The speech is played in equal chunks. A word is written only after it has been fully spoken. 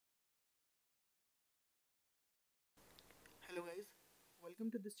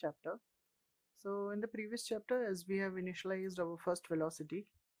welcome to this chapter. So in the previous chapter, as we have initialized our first velocity,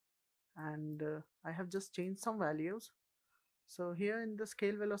 and I have just changed some values. So here in the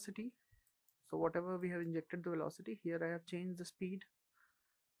scale velocity, so whatever we have injected the velocity, here I have changed the speed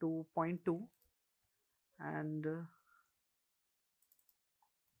to 0.2, and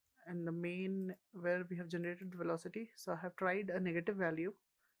in the main where we have generated the velocity, so I have tried a negative value,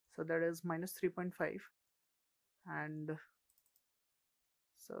 so that is minus 3.5, and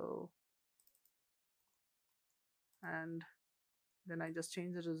so and then I just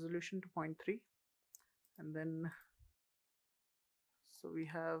change the resolution to 0.3, and then so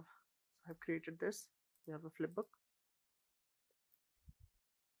I've created this. We have a flipbook.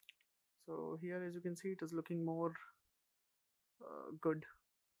 So here, as you can see, it is looking more good.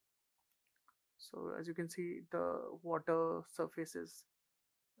 So as you can see, the water surface is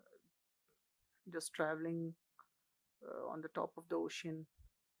just traveling on the top of the ocean,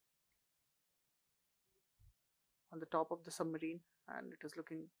 on the top of the submarine, and it is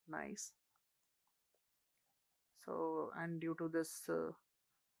looking nice. So, and due to this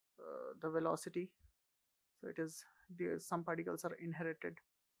the velocity, so it is some particles are inherited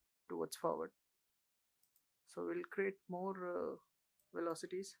towards forward. So we'll create more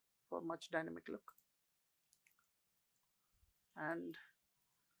velocities for much dynamic look. And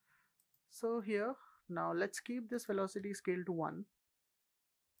so here, now let's keep this velocity scale to 1,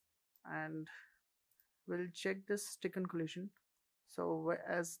 and we'll check this stick on collision. So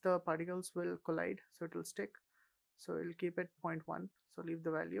as the particles will collide, so it will stick. So we'll keep it 0.1, so leave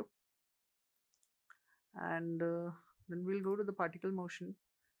the value. And then we'll go to the particle motion.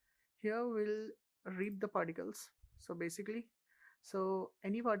 Here we'll reap the particles. So basically, so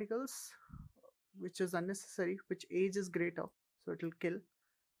any particles which is unnecessary, which age is greater, so it will kill.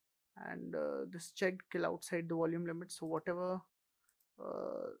 And this checked kill outside the volume limit. So whatever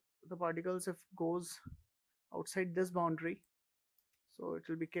the particles, if goes outside this boundary, so it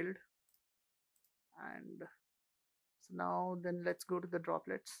will be killed. And so now then let's go to the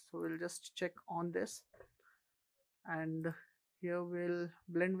droplets. So we'll just check on this, and here we'll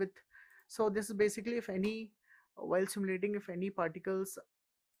blend with. So this is basically if any, while simulating, if any particles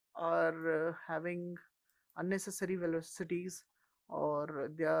are having unnecessary velocities or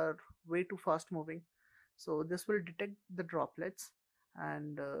they are way too fast moving, so this will detect the droplets,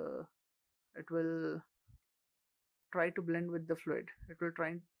 and it will try to blend with the fluid. It will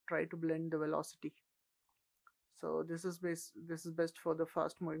try to blend the velocity. So this is best for the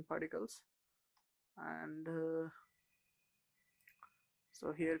fast moving particles. And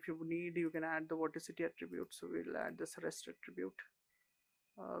so here, if you need, you can add the vorticity attribute. So we'll add this rest attribute.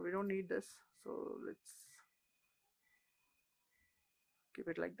 We don't need this, so let's keep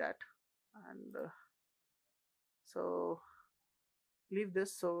it like that. And so leave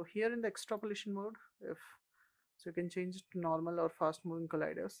this. So here in the extrapolation mode, so you can change it to normal or fast moving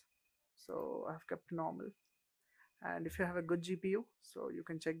colliders. So I have kept normal. And if you have a good GPU, so you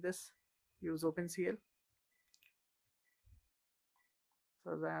can check this, use OpenCL.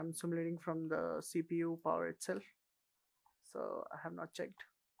 So as I am simulating from the CPU power itself, so I have not checked.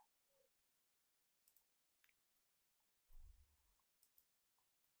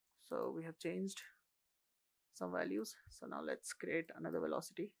 So we have changed some values. So now let's create another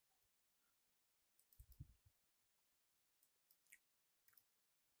velocity.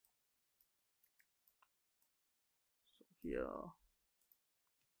 So here,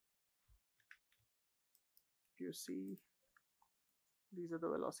 if you see, these are the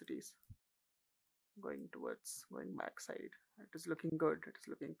velocities going backside. It is looking good. It is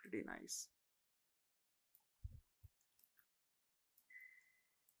looking pretty nice.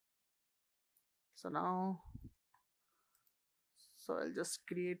 So now, so I'll just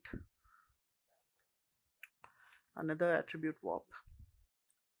create another attribute warp.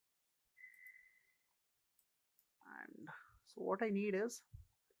 And so what I need is,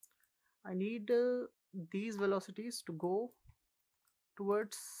 I need these velocities to go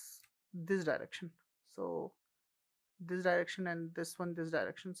towards this direction. So this direction, and this one this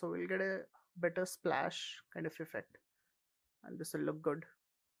direction. So we'll get a better splash kind of effect, and this will look good.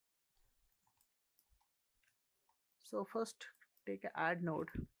 So first take an add node,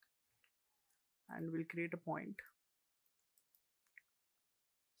 and we'll create a point.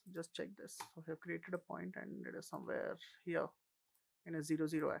 So just check this. So we have created a point, and it is somewhere here in a 0,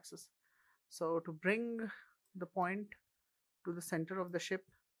 0 axis. So to bring the point to the center of the ship,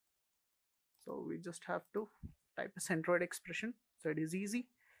 so we just have to type a centroid expression. So it is easy.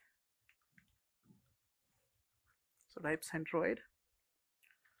 So type centroid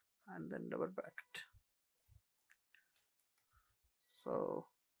and then double bracket. So,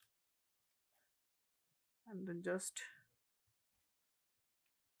 and then just,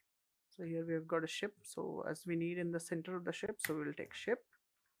 so here we have got a ship. So as we need in the center of the ship, so we will take ship,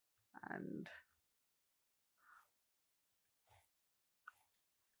 and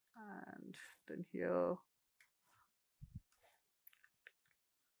then here,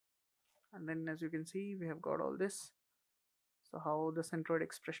 and then as you can see, we have got all this. So how the centroid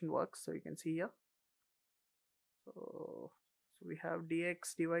expression works, so you can see here. So we have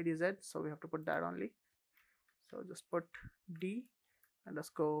dx dy dz, so we have to put that only. So just put d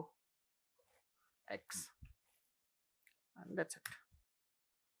underscore x, and that's it.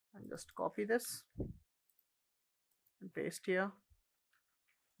 And just copy this and paste here.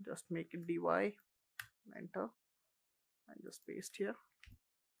 Just make it dy, enter, and just paste here.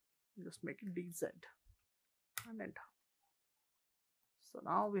 Just make it dz and enter. So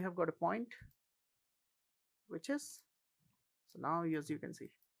now we have got a point, which is, so now as you can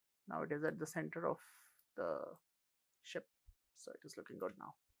see, now it is at the center of the ship, so it is looking good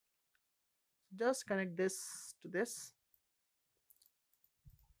now. Just connect this to this.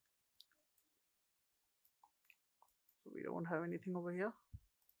 So we don't have anything over here.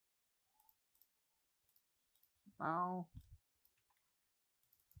 Now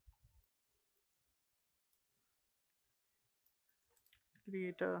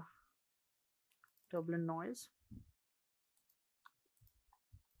create a turbulent noise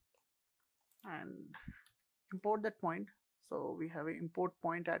and import that point. So we have an import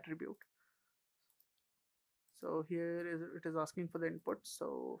point attribute. So here it is asking for the input.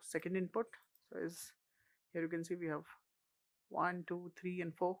 So second input, so is, here you can see we have 1, 2, 3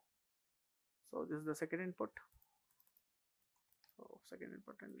 and 4. So this is the second input. So second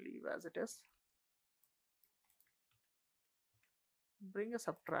input and leave as it is. Bring a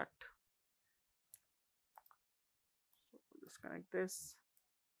subtract. So just connect this,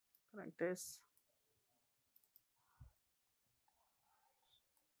 connect this.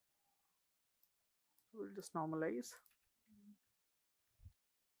 So we'll just normalize.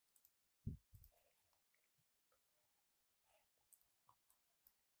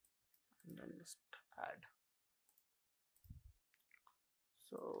 And then just add.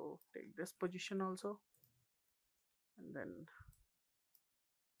 So take this position also, and then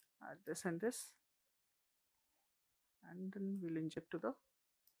add this and this, and then we'll inject to the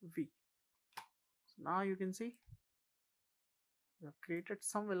V. So now you can see we have created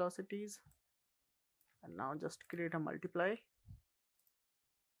some velocities, and now just create a multiply.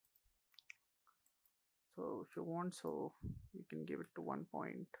 So if you want, so you can give it to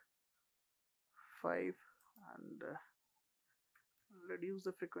 1.5 and reduce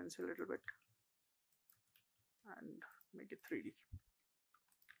the frequency a little bit and make it 3D,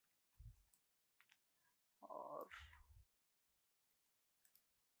 or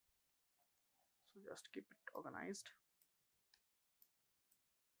so just keep it organized.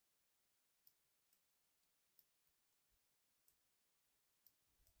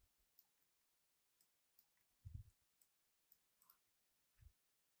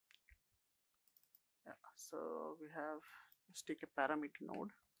 Yeah, so we have, let's take a parameter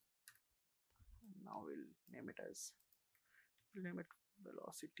node, and now we'll name it as, we'll name it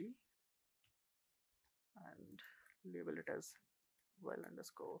velocity and label it as well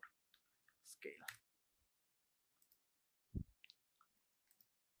underscore scale.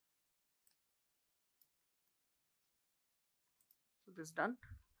 So this is done,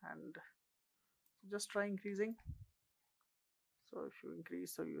 and just try increasing. So if you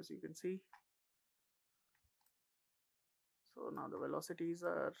increase, so as you can see, so now the velocities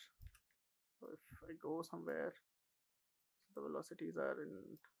are, so if I go somewhere, so the velocities are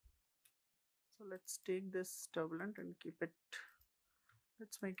in, so let's take this turbulent and keep it,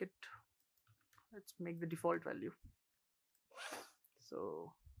 let's make the default value.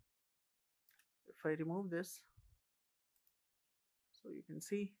 So if I remove this, so you can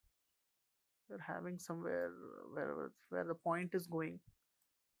see we're having somewhere where the point is going,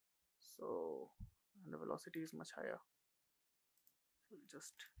 so, and the velocity is much higher. So we'll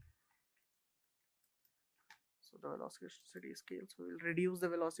just, so the velocity scale, so we'll reduce the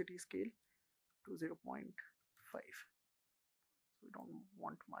velocity scale to 0.5. So we don't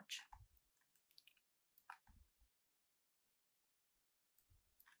want much.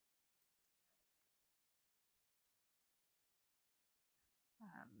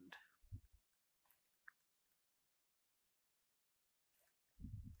 And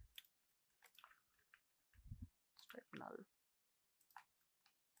let's type null.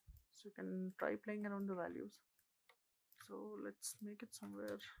 So you can try playing around the values. So let's make it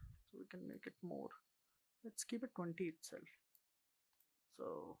somewhere, so we can make it more. Let's keep it 20 itself.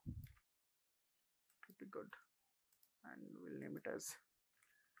 So pretty good, and we'll name it as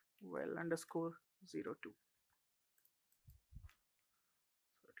well underscore 02. So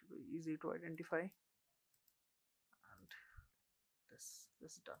it will be easy to identify, and this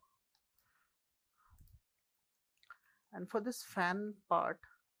is done. And for this fan part,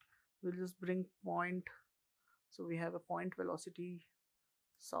 we'll just bring point. So we have a point velocity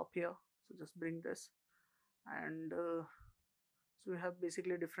sub here, so just bring this, and so we have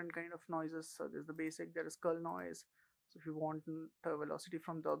basically different kind of noises. So there's the basic, there is curl noise, so if you want the velocity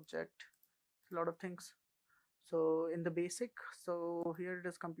from the object, a lot of things. So in the basic, so here it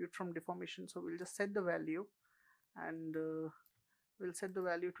is compute from deformation, so we'll just set the value, and we'll set the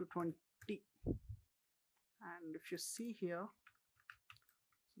value to 20. And if you see here,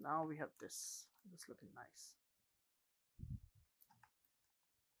 so now we have this looking nice.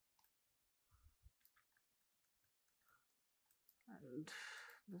 And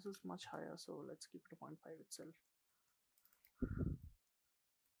this is much higher, so let's keep it to 0.5 itself.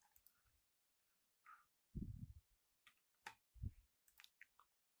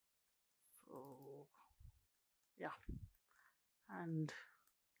 So yeah, and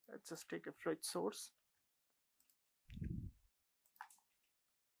let's just take a fluid source.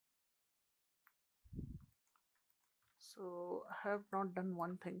 So I have not done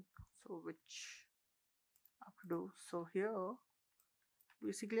one thing, so which I have to do. So here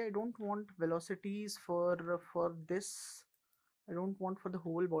basically I don't want velocities for this. I don't want for the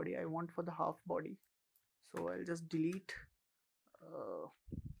whole body, I want for the half body. So I'll just delete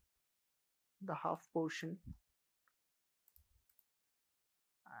the half portion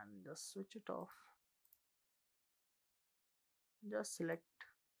and just switch it off. Just select,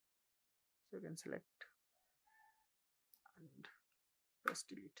 so you can select and press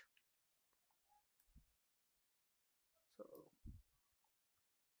delete. So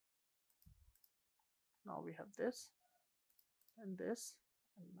now we have this and this,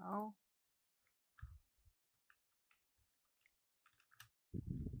 and now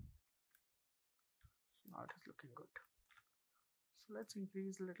it is looking good. So let's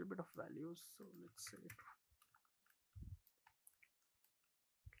increase a little bit of values. So let's say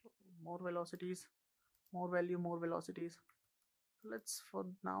more velocities, more value, more velocities. Let's, for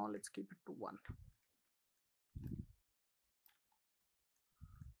now, let's keep it to 1.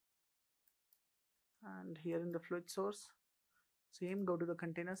 And here in the fluid source, same, go to the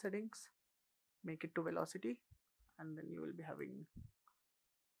container settings, make it to velocity, and then you will be having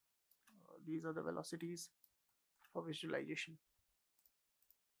these are the velocities for visualization.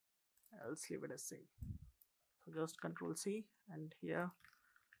 I'll leave it as same. So just Control C, and here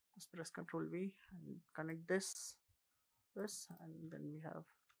just press Control V and connect this, and then we have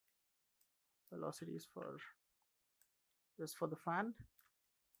velocities for this for the fan.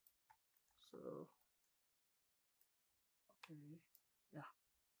 So okay, yeah,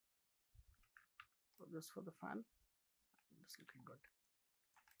 so this for the fan, it's looking good.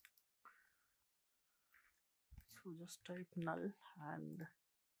 So just type null, and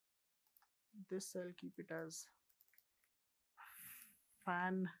this I'll keep it as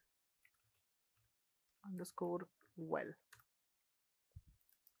fan underscore well,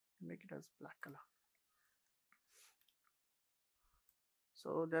 make it as black color.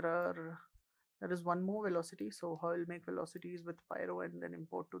 So there is one more velocity. So how I'll make velocities with pyro and then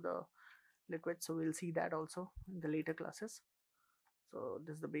import to the liquid, so we'll see that also in the later classes. So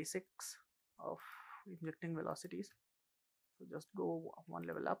this is the basics of injecting velocities. So just go one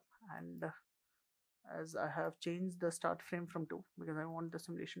level up, and as I have changed the start frame from 2 because I want the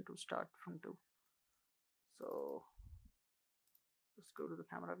simulation to start from 2. So just go to the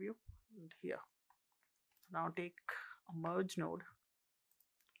camera view, and here, so now take a merge node.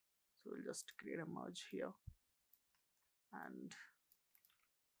 So we'll just create a merge here, and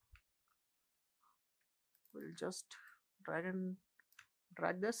we'll just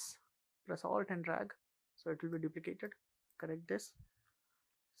drag this, press Alt and drag, so it will be duplicated. Correct this,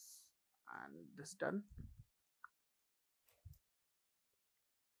 and this done.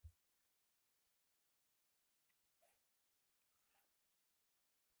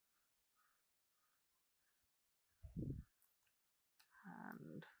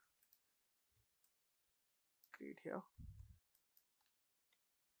 And create here,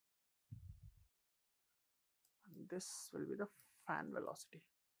 and this will be the fan velocity.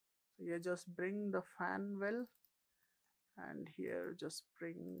 So here just bring the fan well, and here just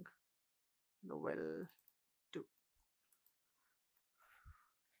bring the well too.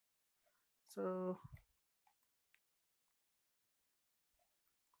 So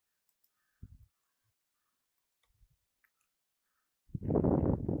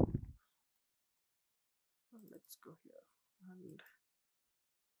let's go here and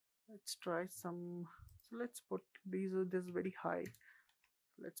let's try some. So let's put these are this is very high.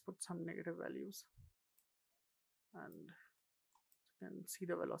 Let's put some negative values and you can see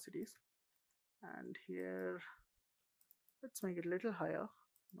the velocities. And here let's make it a little higher,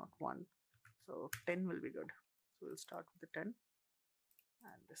 not 1. So 10 will be good. So we'll start with the 10,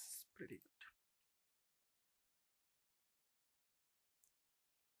 and this is pretty good.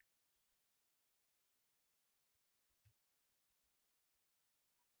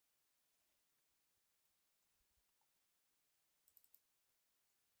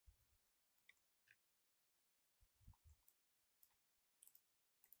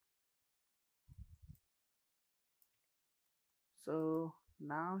 So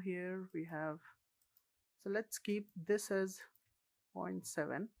now here we have, so let's keep this as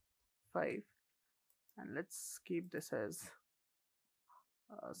 0.75 and let's keep this as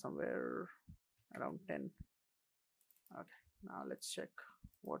somewhere around 10. Okay, now let's check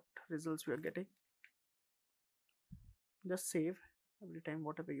what results we are getting. Just save every time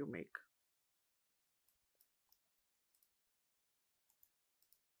whatever you make.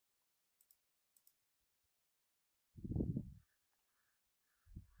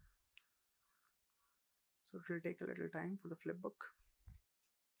 So it will take a little time for the flipbook.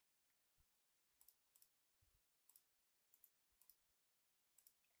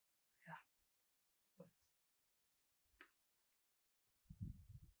 Yeah.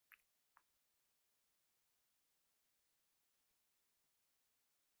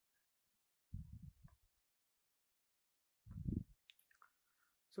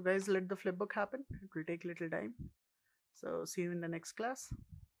 So guys, let the flipbook happen. It will take a little time. So see you in the next class.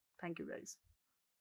 Thank you guys.